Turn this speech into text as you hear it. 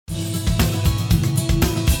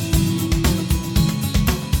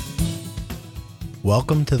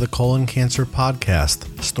Welcome to the Colon Cancer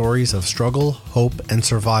Podcast, stories of struggle, hope, and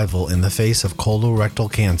survival in the face of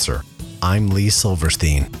colorectal cancer. I'm Lee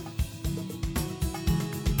Silverstein.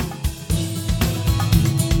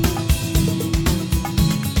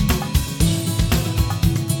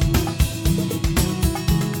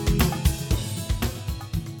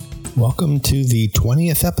 Welcome to the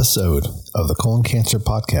 20th episode of the Colon Cancer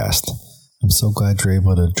Podcast. I'm so glad you're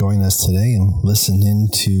able to join us today and listen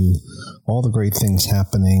into all the great things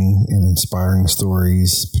happening and inspiring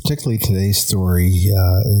stories. Particularly today's story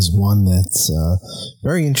is one that's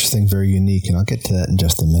very interesting, very unique, and I'll get to that in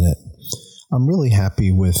just a minute. I'm really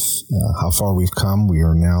happy with how far we've come. We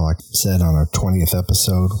are now, like I said, on our 20th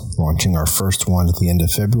episode, launching our first one at the end of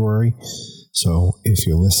February. So if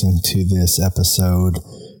you're listening to this episode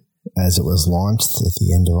as it was launched at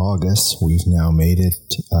the end of August, we've now made it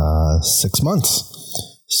 6 months.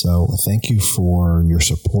 So thank you for your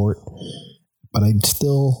support. But I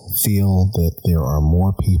still feel that there are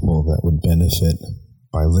more people that would benefit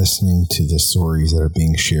by listening to the stories that are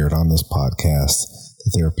being shared on this podcast,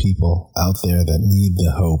 that there are people out there that need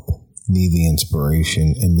the hope, need the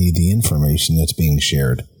inspiration, and need the information that's being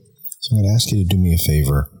shared. So I'm going to ask you to do me a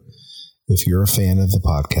favor. If you're a fan of the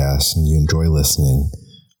podcast and you enjoy listening,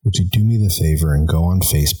 would you do me the favor and go on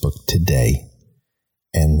Facebook today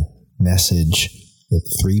and message the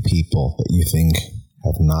 3 people that you think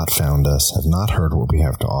have not found us, have not heard what we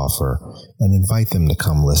have to offer, and invite them to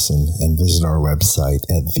come listen and visit our website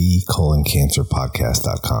at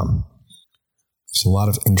thecoloncancerpodcast.com. There's a lot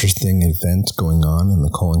of interesting events going on in the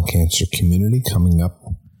colon cancer community coming up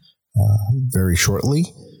very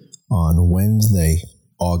shortly. On Wednesday,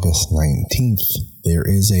 August 19th, there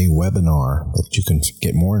is a webinar that you can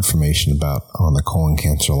get more information about on the Colon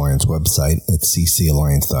Cancer Alliance website at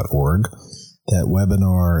ccalliance.org. That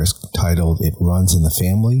webinar is titled It Runs in the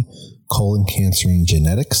Family, Colon Cancer and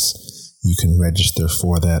Genetics. You can register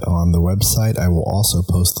for that on the website. I will also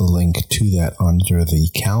post the link to that under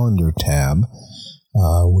the calendar tab,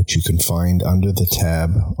 which you can find under the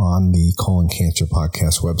tab on the Colon Cancer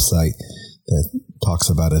Podcast website that talks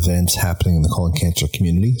about events happening in the colon cancer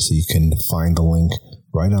community. So you can find the link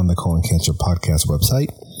right on the Colon Cancer Podcast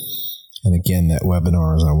website. And again, that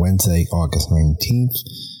webinar is on Wednesday, August 19th,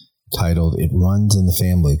 titled It Runs in the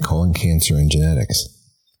Family, Colon Cancer and Genetics.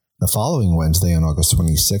 The following Wednesday on August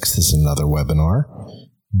 26th is another webinar.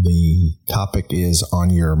 The topic is On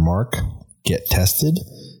Your Mark, Get Tested,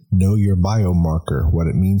 Know Your Biomarker, what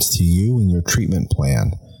it means to you and your treatment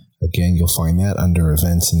plan. Again, you'll find that under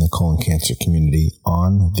events in the colon cancer community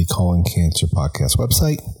on the Colon Cancer Podcast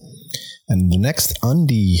website. And the next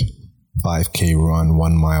Undy 5K run,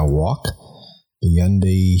 1 mile walk, the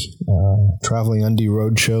Undy Traveling Undy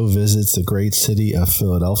Roadshow visits the great city of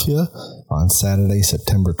Philadelphia on Saturday,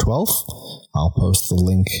 September 12th. I'll post the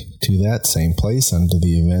link to that same place under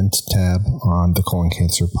the events tab on the Colon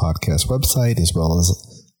Cancer Podcast website, as well as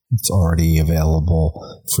it's already available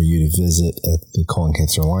for you to visit at the Colon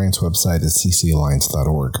Cancer Alliance website at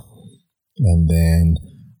ccalliance.org. And then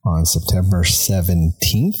on September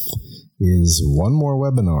 17th is one more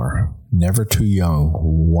webinar, Never Too Young,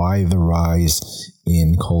 Why the Rise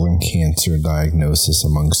in Colon Cancer Diagnosis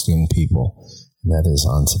Amongst Young People. And that is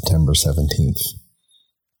on September 17th.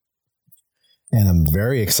 And I'm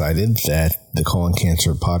very excited that the Colon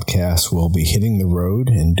Cancer Podcast will be hitting the road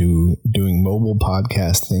and doing mobile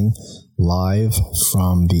podcasting live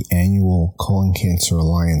from the annual Colon Cancer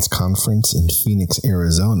Alliance Conference in Phoenix,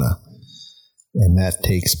 Arizona. And that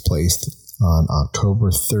takes place on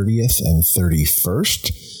October 30th and 31st.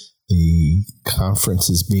 The conference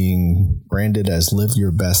is being branded as Live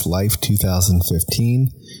Your Best Life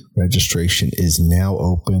 2015. Registration is now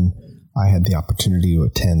open. I had the opportunity to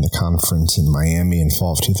attend the conference in Miami in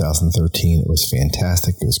fall of 2013. It was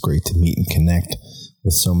fantastic. It was great to meet and connect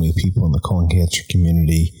with so many people in the colon cancer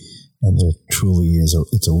community. And there truly is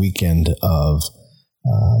it's a weekend of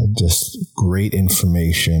just great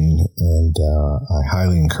information. And I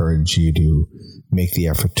highly encourage you to make the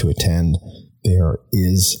effort to attend. There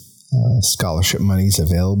is scholarship monies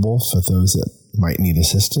available for those that might need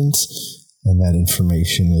assistance. And that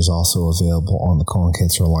information is also available on the Colon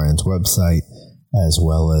Cancer Alliance website, as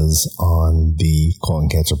well as on the Colon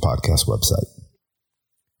Cancer Podcast website.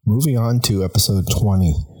 Moving on to episode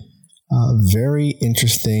 20. Very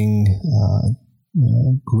interesting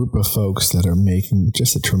group of folks that are making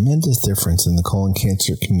just a tremendous difference in the colon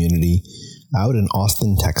cancer community out in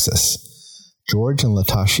Austin, Texas. George and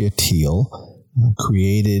Latasha Teal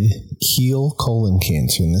created Kiel Colon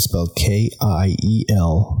Cancer, and that's spelled Kiel,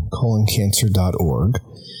 coloncancer.org,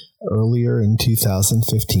 earlier in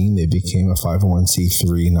 2015, they became a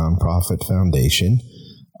 501c3 nonprofit foundation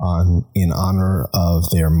in honor of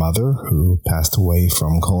their mother, who passed away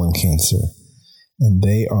from colon cancer. And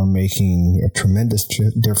they are making a tremendous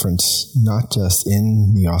difference, not just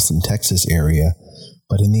in the Austin, Texas area,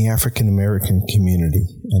 but in the African American community.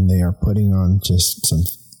 And they are putting on just some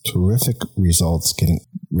terrific results,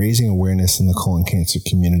 raising awareness in the colon cancer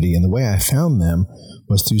community. And the way I found them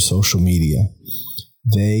was through social media.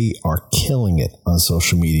 They are killing it on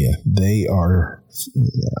social media.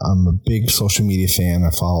 I'm a big social media fan. I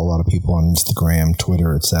follow a lot of people on Instagram,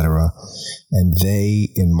 Twitter, etc. And they,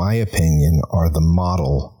 in my opinion, are the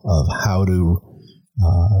model of how to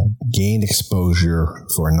gain exposure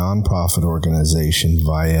for a nonprofit organization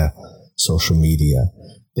via social media.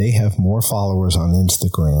 They have more followers on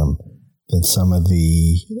Instagram than some of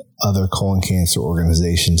the other colon cancer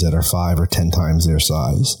organizations that are 5 or 10 times their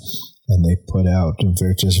size. And they put out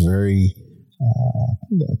very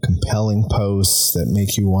compelling posts that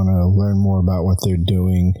make you want to learn more about what they're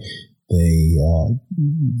doing. They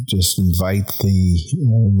just invite the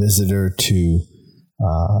visitor to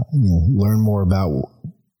learn more about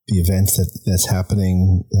the events that's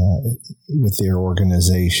happening with their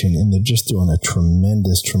organization, and they're just doing a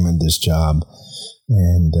tremendous job.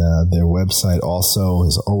 And their website also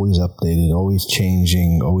is always updated, always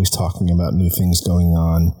changing, always talking about new things going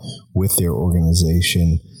on with their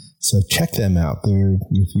organization. So check them out.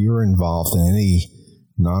 If you're involved in any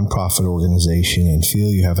nonprofit organization and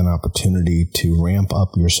feel you have an opportunity to ramp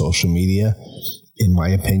up your social media, in my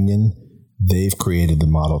opinion, they've created the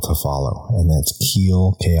model to follow, and that's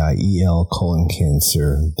Kiel, Kiel,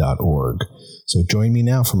 coloncancer.org. So join me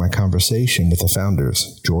now for my conversation with the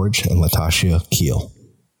founders, George and Latasha Kiel.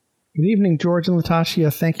 Good evening, George and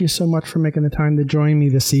Latasha. Thank you so much for making the time to join me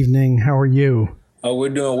this evening. How are you? Oh, we're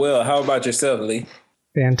doing well. How about yourself, Lee?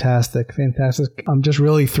 Fantastic. I'm just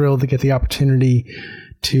really thrilled to get the opportunity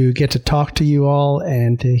to get to talk to you all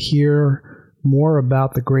and to hear more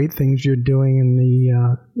about the great things you're doing in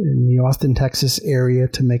the Austin, Texas area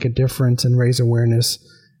to make a difference and raise awareness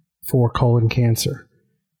for colon cancer.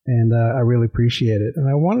 And I really appreciate it. And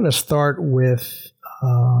I wanted to start with,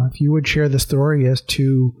 if you would share the story as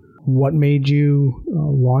to what made you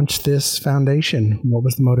launch this foundation. What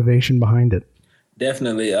was the motivation behind it?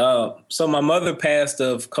 Definitely. So my mother passed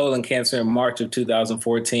of colon cancer in March of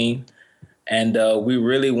 2014. And we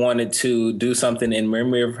really wanted to do something in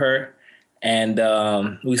memory of her. And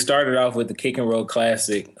we started off with the Kick and Roll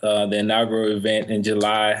Classic, the inaugural event in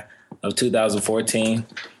July of 2014.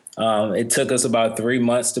 It took us about 3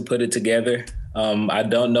 months to put it together. I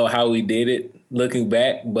don't know how we did it looking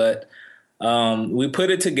back, but we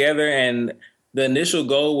put it together, and the initial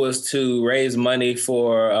goal was to raise money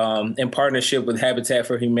for, in partnership with Habitat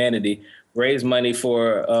for Humanity, raise money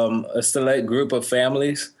for a select group of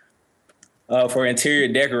families for interior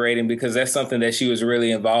decorating, because that's something that she was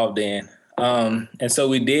really involved in. And so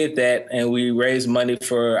we did that, and we raised money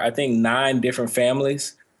for, I think, 9 different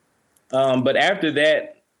families. But after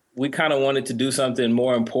that, we kind of wanted to do something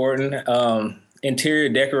more important. Interior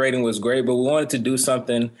decorating was great, but we wanted to do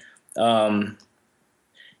something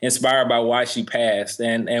inspired by why she passed.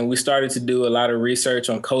 And we started to do a lot of research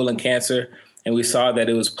on colon cancer, and we saw that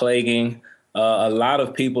it was plaguing a lot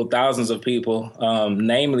of people, thousands of people,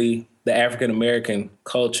 namely the African-American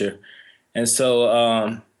culture. And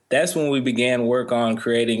so that's when we began work on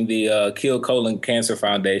creating the Kiel Colon Cancer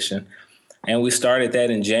Foundation. And we started that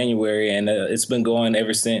in January, and it's been going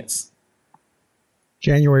ever since.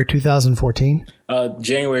 January 2014?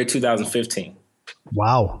 January 2015.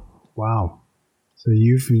 Wow. So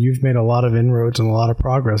you've made a lot of inroads and a lot of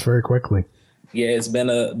progress very quickly. Yeah, it's been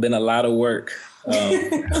a lot of work,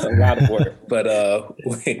 But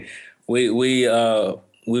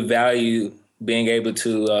we value being able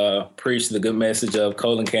to preach the good message of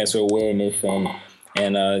colon cancer awareness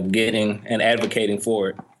and getting and advocating for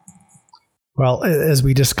it. Well, as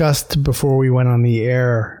we discussed before we went on the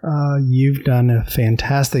air, you've done a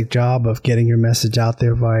fantastic job of getting your message out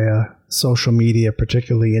there via social media,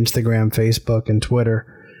 particularly Instagram, Facebook, and Twitter.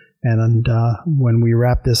 And when we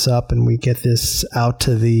wrap this up and we get this out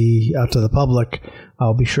to the public,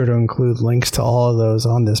 I'll be sure to include links to all of those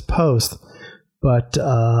on this post. But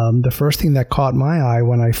the first thing that caught my eye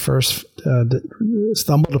when I first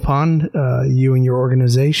stumbled upon you and your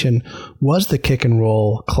organization was the Kick and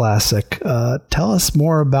Roll Classic. Tell us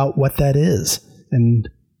more about what that is and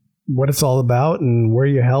what it's all about and where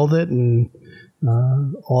you held it and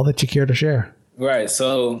all that you care to share. Right.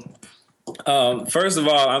 So first of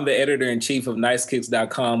all, I'm the editor-in-chief of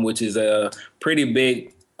NiceKicks.com, which is a pretty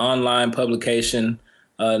big online publication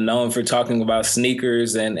known for talking about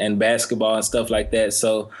sneakers and basketball and stuff like that.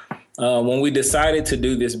 So when we decided to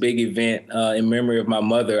do this big event in memory of my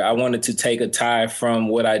mother, I wanted to take a tie from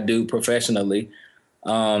what I do professionally,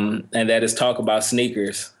 and that is talk about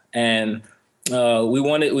sneakers. And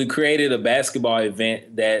we created a basketball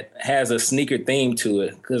event that has a sneaker theme to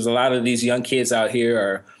it, because a lot of these young kids out here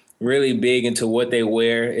are really big into what they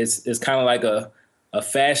wear. It's kind of like a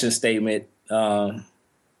fashion statement on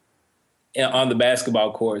the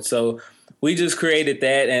basketball court. So we just created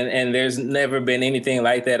that, and there's never been anything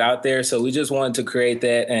like that out there. So we just wanted to create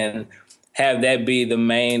that and have that be the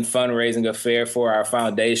main fundraising affair for our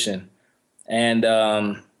foundation.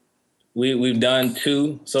 And we've done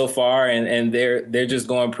 2 so far, and they're just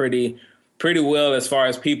going pretty well as far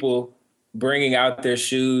as people bringing out their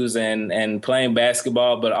shoes and playing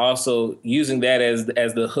basketball, but also using that as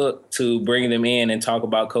the hook to bring them in and talk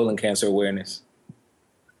about colon cancer awareness.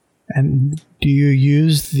 And do you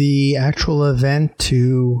use the actual event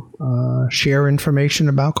to share information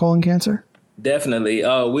about colon cancer? Definitely.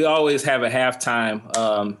 We always have a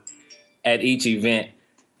halftime at each event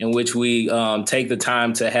in which we take the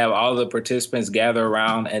time to have all the participants gather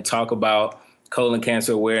around and talk about colon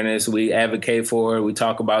cancer awareness. We advocate for it. We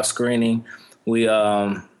talk about screening. We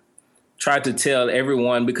try to tell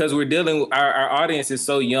everyone, because we're our audience is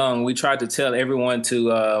so young, we try to tell everyone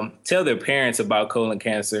to tell their parents about colon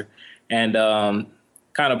cancer and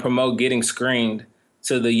kind of promote getting screened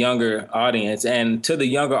to the younger audience. And to the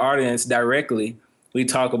younger audience directly, we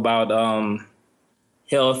talk about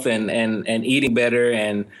health and eating better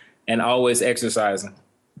and always exercising.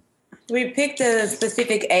 We picked a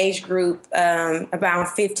specific age group, about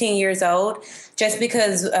 15 years old, just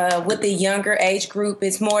because with the younger age group,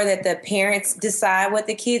 it's more that the parents decide what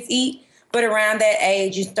the kids eat. But around that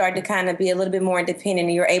age, you start to kind of be a little bit more independent,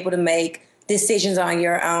 and you're able to make decisions on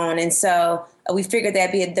your own. And so we figured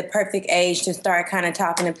that'd be the perfect age to start kind of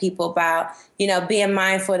talking to people about, being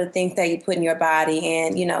mindful of the things that you put in your body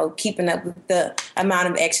and, keeping up with the amount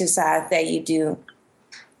of exercise that you do.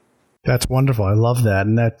 That's wonderful. I love that.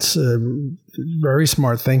 And that's very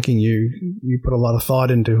smart thinking. You put a lot of thought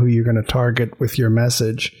into who you're going to target with your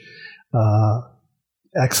message.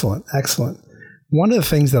 Excellent. One of the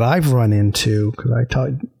things that I've run into, because I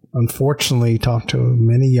unfortunately talk to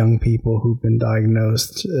many young people who've been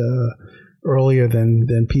diagnosed earlier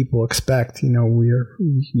than people expect.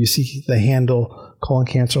 You see the handle Colon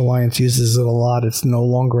Cancer Alliance uses it a lot. It's no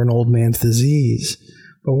longer an old man's disease.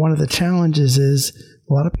 But one of the challenges is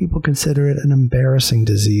a lot of people consider it an embarrassing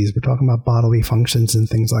disease. We're talking about bodily functions and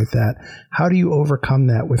things like that. How do you overcome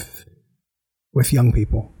that with young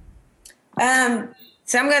people?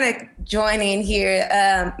 So I'm going to join in here.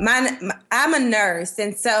 I'm a nurse,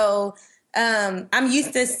 and so I'm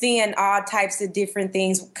used to seeing all types of different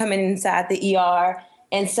things coming inside the ER.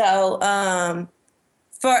 And so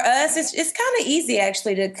for us, it's kind of easy,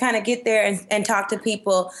 actually, to kind of get there and talk to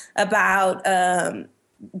people about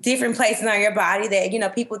different places on your body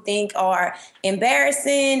that, people think are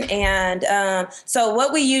embarrassing. And so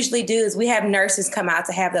what we usually do is we have nurses come out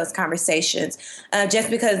to have those conversations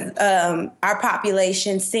just because our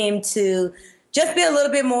population seem to just be a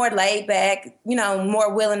little bit more laid back,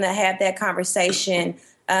 more willing to have that conversation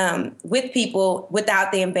with people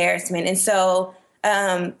without the embarrassment. And so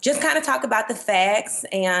just kind of talk about the facts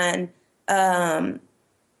and,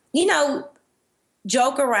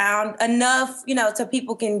 joke around enough, so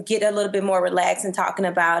people can get a little bit more relaxed in talking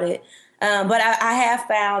about it. But I have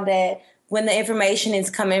found that when the information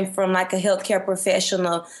is coming from like a healthcare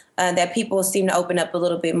professional, that people seem to open up a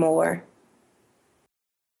little bit more.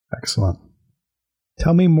 Excellent.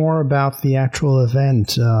 Tell me more about the actual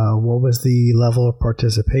event. What was the level of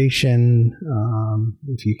participation?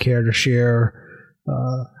 If you care to share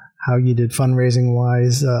how you did fundraising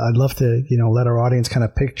wise, I'd love to, let our audience kind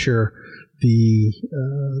of picture the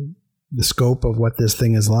scope of what this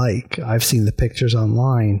thing is like. I've seen the pictures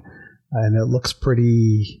online, and it looks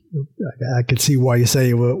pretty. I could see why you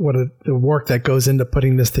say the work that goes into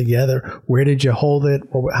putting this together. Where did you hold it?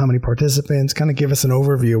 How many participants? Kind of give us an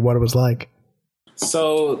overview of what it was like.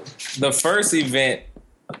 So the first event,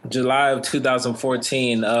 July of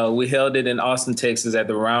 2014, we held it in Austin, Texas, at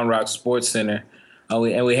the Round Rock Sports Center,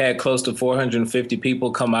 and we had close to 450 people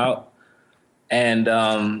come out, and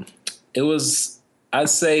it was, I'd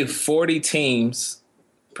say, 40 teams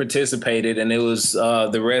participated, and it was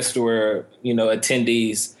the rest were,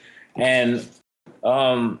 attendees. And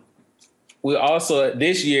we also,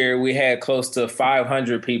 this year, we had close to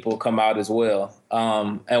 500 people come out as well.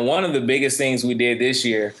 And one of the biggest things we did this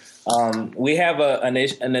year, we have an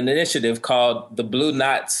initiative called the Blue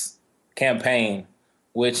Knots campaign,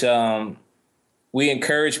 which we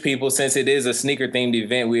encourage people, since it is a sneaker themed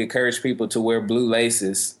event, we encourage people to wear blue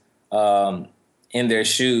laces in their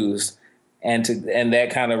shoes. And that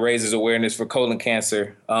kind of raises awareness for colon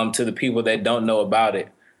cancer to the people that don't know about it.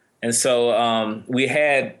 And so we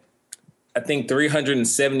had, I think,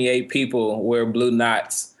 378 people wear blue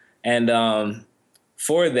knots. And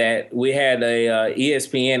for that, we had a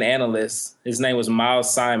ESPN analyst. His name was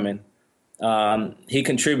Miles Simon. He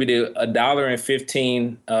contributed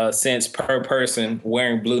 $1.15 per person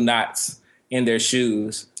wearing blue knots in their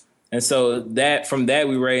shoes. And so from that,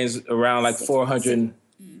 we raised around like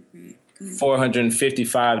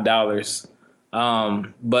 $455.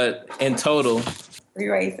 But in total, we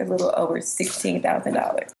raised a little over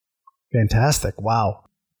 $16,000. Fantastic. Wow.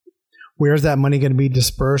 Where's that money going to be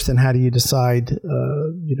dispersed, and how do you decide,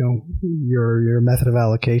 your method of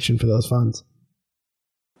allocation for those funds?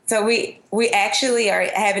 So we actually are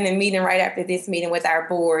having a meeting right after this meeting with our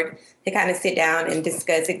board to kind of sit down and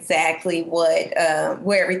discuss exactly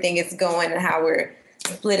where everything is going and how we're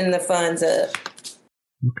splitting the funds up.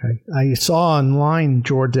 Okay. I saw online,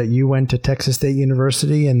 George, that you went to Texas State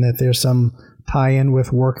University and that there's some tie-in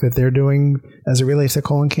with work that they're doing as it relates to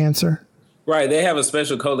colon cancer. Right. They have a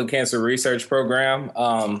special colon cancer research program,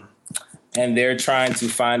 and they're trying to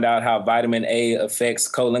find out how vitamin A affects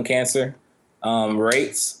colon cancer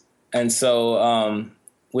rates. And so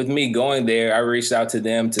with me going there, I reached out to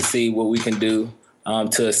them to see what we can do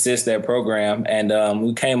to assist their program. And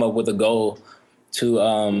we came up with a goal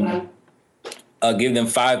to give them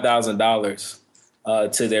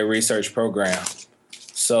 $5,000 to their research program.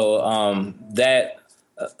 So that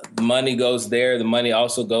money goes there. The money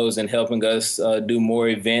also goes in helping us do more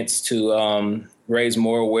events to raise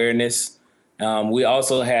more awareness. We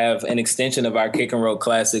also have an extension of our Kick and Roll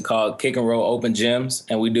Classic called Kick and Roll Open Gyms,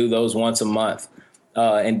 and we do those once a month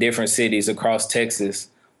in different cities across Texas,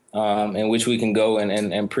 in which we can go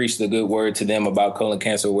and preach the good word to them about colon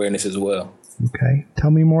cancer awareness as well. Okay.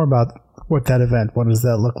 Tell me more about what that event, what does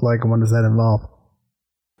that look like, and what does that involve?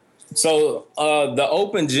 So the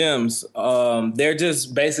open gyms, they're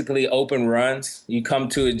just basically open runs. You come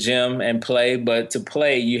to a gym and play, but to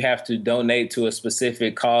play, you have to donate to a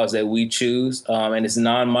specific cause that we choose, and it's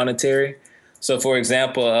non-monetary. So, for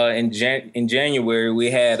example, in January,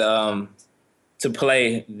 we had to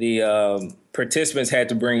play, the participants had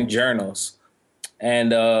to bring journals.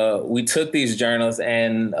 And we took these journals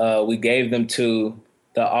and we gave them to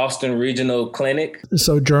the Austin Regional Clinic.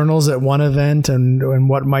 So journals at one event, and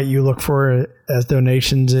what might you look for as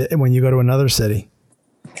donations when you go to another city?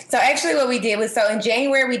 So actually what we did was, so in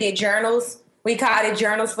January we did journals. We called it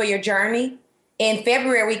Journals for Your Journey. In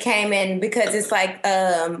February we came in, because it's like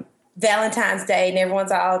Valentine's Day and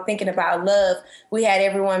everyone's all thinking about love. We had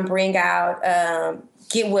everyone bring out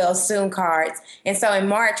Get Well Soon cards. And so in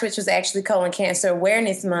March, which was actually Colon Cancer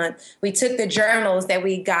Awareness Month, we took the journals that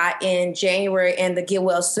we got in January and the Get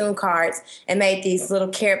Well Soon cards and made these little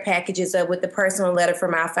care packages up with the personal letter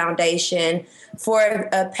from our foundation for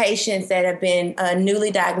patients that have been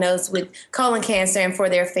newly diagnosed with colon cancer and for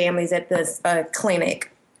their families at this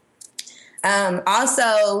clinic.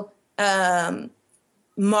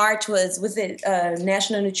 March was it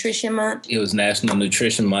National Nutrition Month? It was National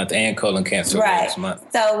Nutrition Month and Colon Cancer Awareness Month.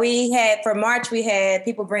 So for March, we had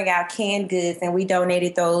people bring out canned goods, and we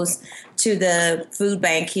donated those to the food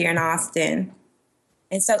bank here in Austin.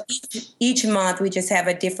 And so each month, we just have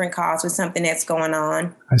a different cause with something that's going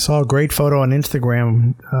on. I saw a great photo on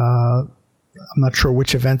Instagram. I'm not sure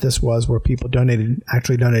which event this was, where people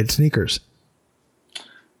actually donated sneakers.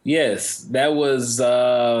 Yes, that was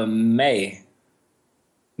May.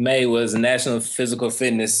 May was National Physical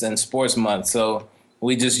Fitness and Sports Month. So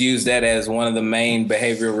we just use that as one of the main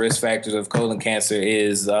behavioral risk factors of colon cancer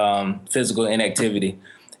is physical inactivity.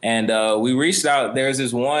 And we reached out. There's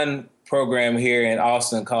this one program here in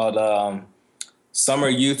Austin called Summer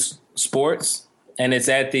Youth Sports, and it's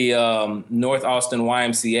at the North Austin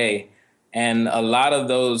YMCA. And a lot of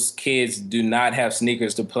those kids do not have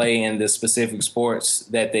sneakers to play in the specific sports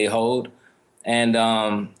that they hold.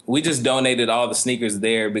 And we just donated all the sneakers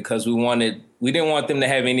there because we didn't want them to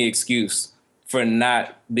have any excuse for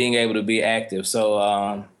not being able to be active.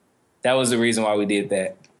 So that was the reason why we did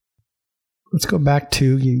that. Let's go back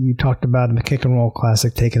to, you talked about in the Kick and Roll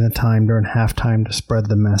Classic, taking the time during halftime to spread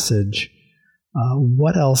the message.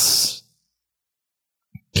 What else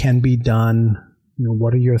can be done?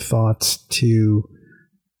 What are your thoughts to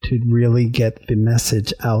really get the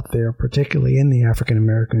message out there, particularly in the African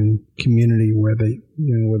American community, where they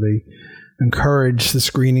encourage the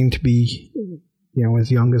screening to be,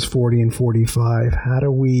 as young as 40 and 45? How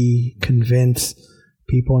do we convince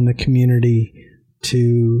people in the community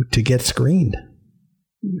to get screened?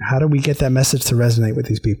 How do we get that message to resonate with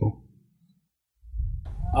these people?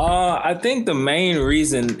 I think the main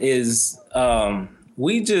reason is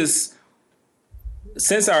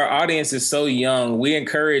since our audience is so young, we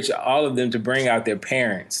encourage all of them to bring out their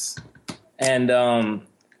parents. And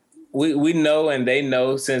we know, and they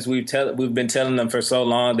know, since we've been telling them for so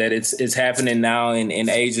long that it's happening now in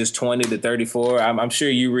ages 20 to 34. I'm sure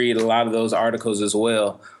you read a lot of those articles as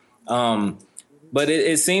well. But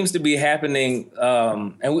it seems to be happening.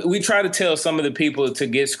 And we try to tell some of the people to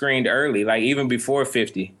get screened early, like even before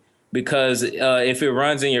 50, because if it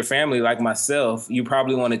runs in your family, like myself, you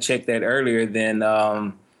probably want to check that earlier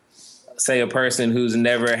than, say, a person who's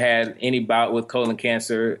never had any bout with colon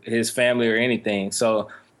cancer, his family or anything. So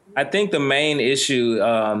I think the main issue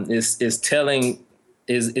is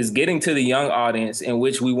getting to the young audience, in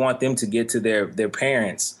which we want them to get to their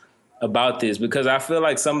parents about this, because I feel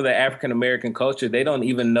like some of the African American culture, they don't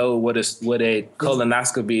even know what a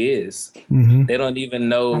colonoscopy is. Mm-hmm. They don't even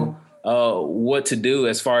know what to do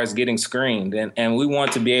as far as getting screened, and we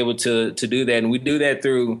want to be able to do that, and we do that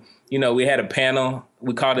through, we had a panel,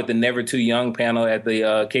 we called it the Never Too Young panel at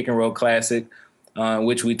the Kick and Roll Classic,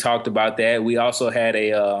 which we talked about that. We also had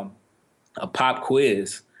a pop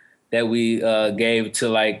quiz that we gave to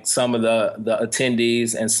like some of the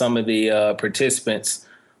attendees and some of the participants,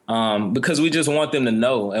 because we just want them to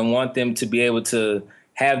know and want them to be able to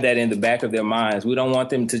have that in the back of their minds. We don't want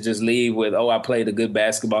them to just leave with, I played a good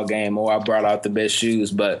basketball game, or I brought out the best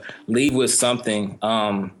shoes, but leave with something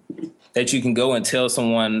that you can go and tell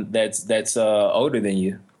someone that's older than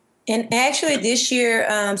you. And actually this year,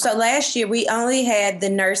 so last year we only had the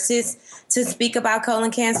nurses to speak about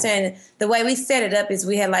colon cancer. And the way we set it up is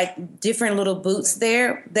we had like different little booths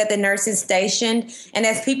there that the nurses stationed. And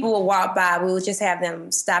as people would walk by, we would just have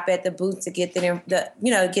them stop at the booth to get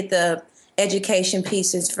the education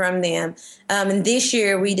pieces from them. And this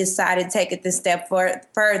year we decided to take it the step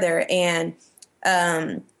further and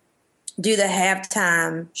do the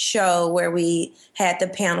halftime show where we had the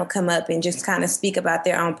panel come up and just kind of speak about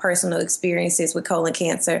their own personal experiences with colon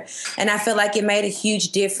cancer. And I feel like it made a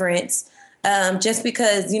huge difference, just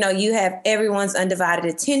because, you have everyone's undivided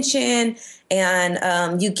attention,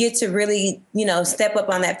 and you get to really, step up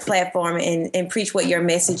on that platform and preach what your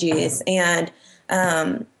message is. And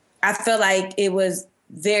I feel like it was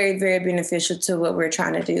very, very beneficial to what we're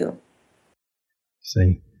trying to do.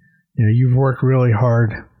 See, you've worked really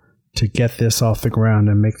hard to get this off the ground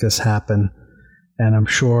and make this happen. And I'm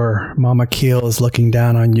sure Mama Keel is looking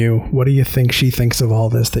down on you. What do you think she thinks of all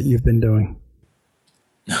this that you've been doing?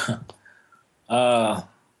 I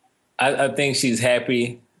think she's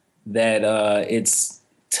happy that it's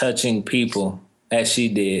touching people as she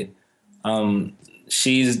did. I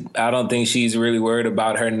don't think she's really worried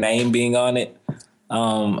about her name being on it.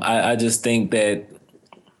 I just think that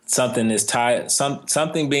something is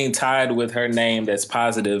something being tied with her name that's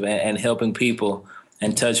positive and helping people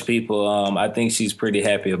and touch people. I think she's pretty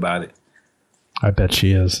happy about it. I bet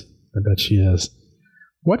she is.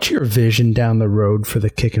 What's your vision down the road for the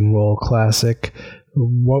Kick and Roll Classic?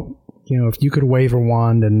 What, if you could wave a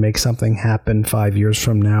wand and make something happen 5 years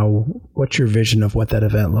from now, what's your vision of what that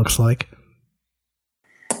event looks like?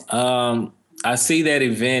 I see that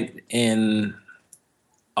event in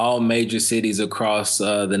all major cities across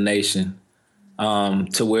the nation,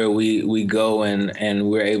 to where we go and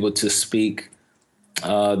we're able to speak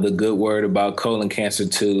the good word about colon cancer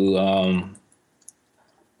to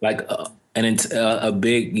a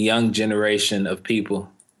big young generation of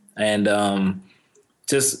people, and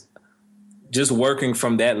just working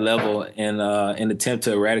from that level in an attempt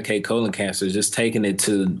to eradicate colon cancer, just taking it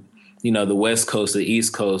to the West Coast, the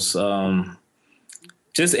East Coast,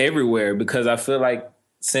 just everywhere, because I feel like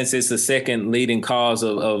since it's the second leading cause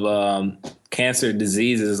of cancer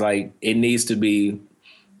diseases, like it needs to be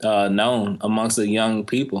known amongst the young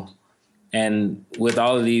people. And with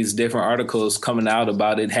all of these different articles coming out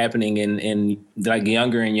about it happening in like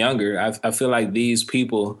younger and younger, I feel like these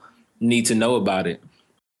people need to know about it.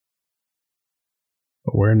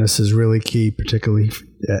 Awareness is really key, particularly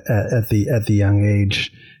at the young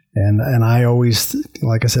age. And I always,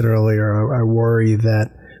 like I said earlier, I worry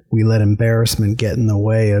that we let embarrassment get in the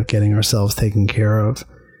way of getting ourselves taken care of.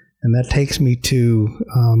 And that takes me to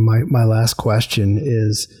my last question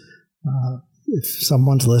is, if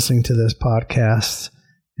someone's listening to this podcast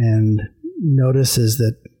and notices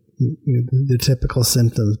that the typical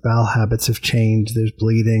symptoms, bowel habits have changed, there's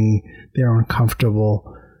bleeding, they're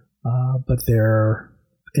uncomfortable, but they're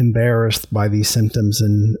embarrassed by these symptoms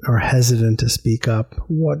and are hesitant to speak up,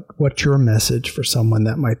 what's your message for someone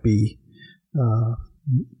that might be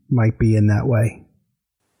in that way?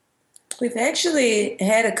 We've actually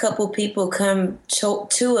had a couple people come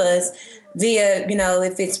to us via,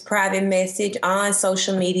 if it's private message on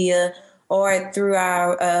social media or through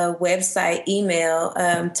our website, email,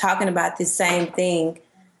 talking about the same thing.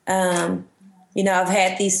 I've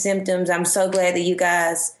had these symptoms. I'm so glad that you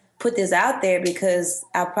guys put this out there, because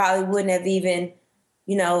I probably wouldn't have even,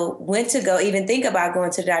 went to go even think about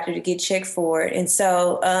going to the doctor to get checked for it. And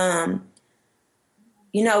so,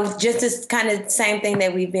 just this kind of same thing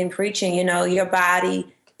that we've been preaching, your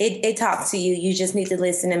body, it talks to you. You just need to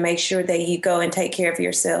listen and make sure that you go and take care of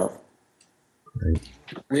yourself.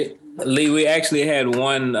 Lee, we actually had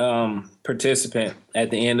one participant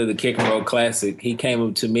at the end of the Kick and Roll Classic. He came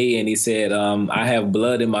up to me and he said, I have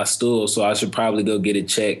blood in my stool, so I should probably go get it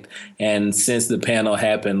checked. And since the panel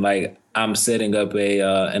happened, I'm setting up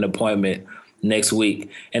an appointment next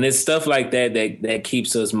week. And it's stuff like that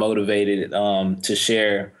keeps us motivated to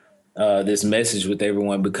share this message with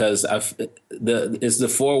everyone, because it's the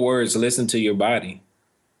 4 words: listen to your body.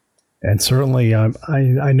 And certainly,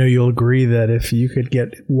 I know you'll agree that if you could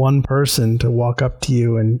get one person to walk up to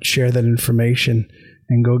you and share that information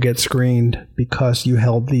and go get screened because you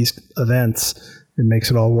held these events, it makes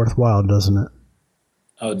it all worthwhile, doesn't it?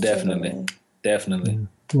 Oh, definitely. Definitely.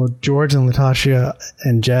 Well, George and Latasha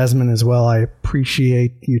and Jasmine as well, I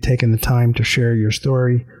appreciate you taking the time to share your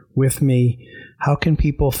story with me. How can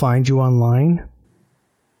people find you online?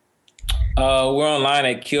 We're online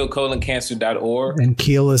at KillColonCancer.org. And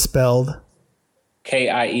Kiel is spelled?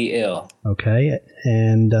 Kiel. Okay.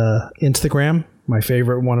 And Instagram, my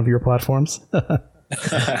favorite one of your platforms.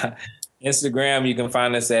 Instagram, you can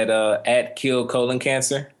find us at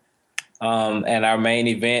KillColonCancer. And our main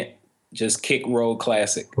event, just Kick Roll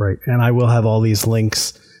Classic. Right. And I will have all these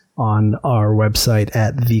links on our website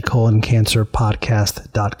at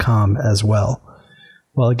thecoloncancerpodcast.com as well.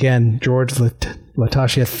 Well, again, George,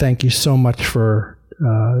 Latasha, thank you so much for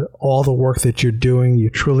all the work that you're doing. You're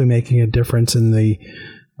truly making a difference in the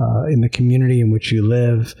community in which you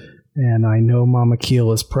live. And I know Mama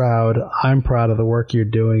Kiel is proud. I'm proud of the work you're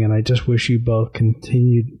doing. And I just wish you both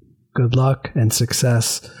continued good luck and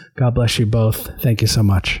success. God bless you both. Thank you so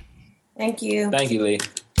much. Thank you. Thank you, Lee.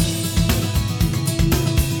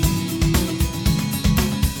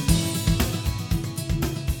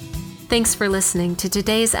 Thanks for listening to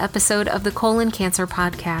today's episode of the Colon Cancer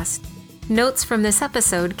Podcast. Notes from this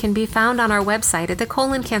episode can be found on our website at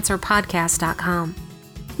thecoloncancerpodcast.com.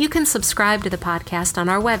 You can subscribe to the podcast on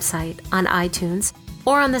our website, on iTunes,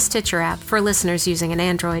 or on the Stitcher app for listeners using an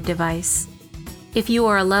Android device. If you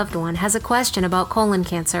or a loved one has a question about colon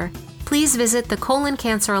cancer, please visit the Colon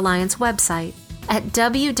Cancer Alliance website at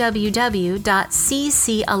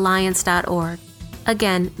www.ccalliance.org.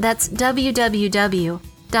 Again, that's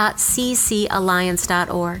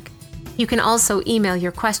www.ccalliance.org. You can also email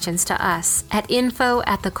your questions to us at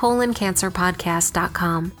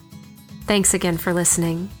info@thecoloncancerpodcast.com. Thanks again for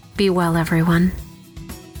listening. Be well, everyone.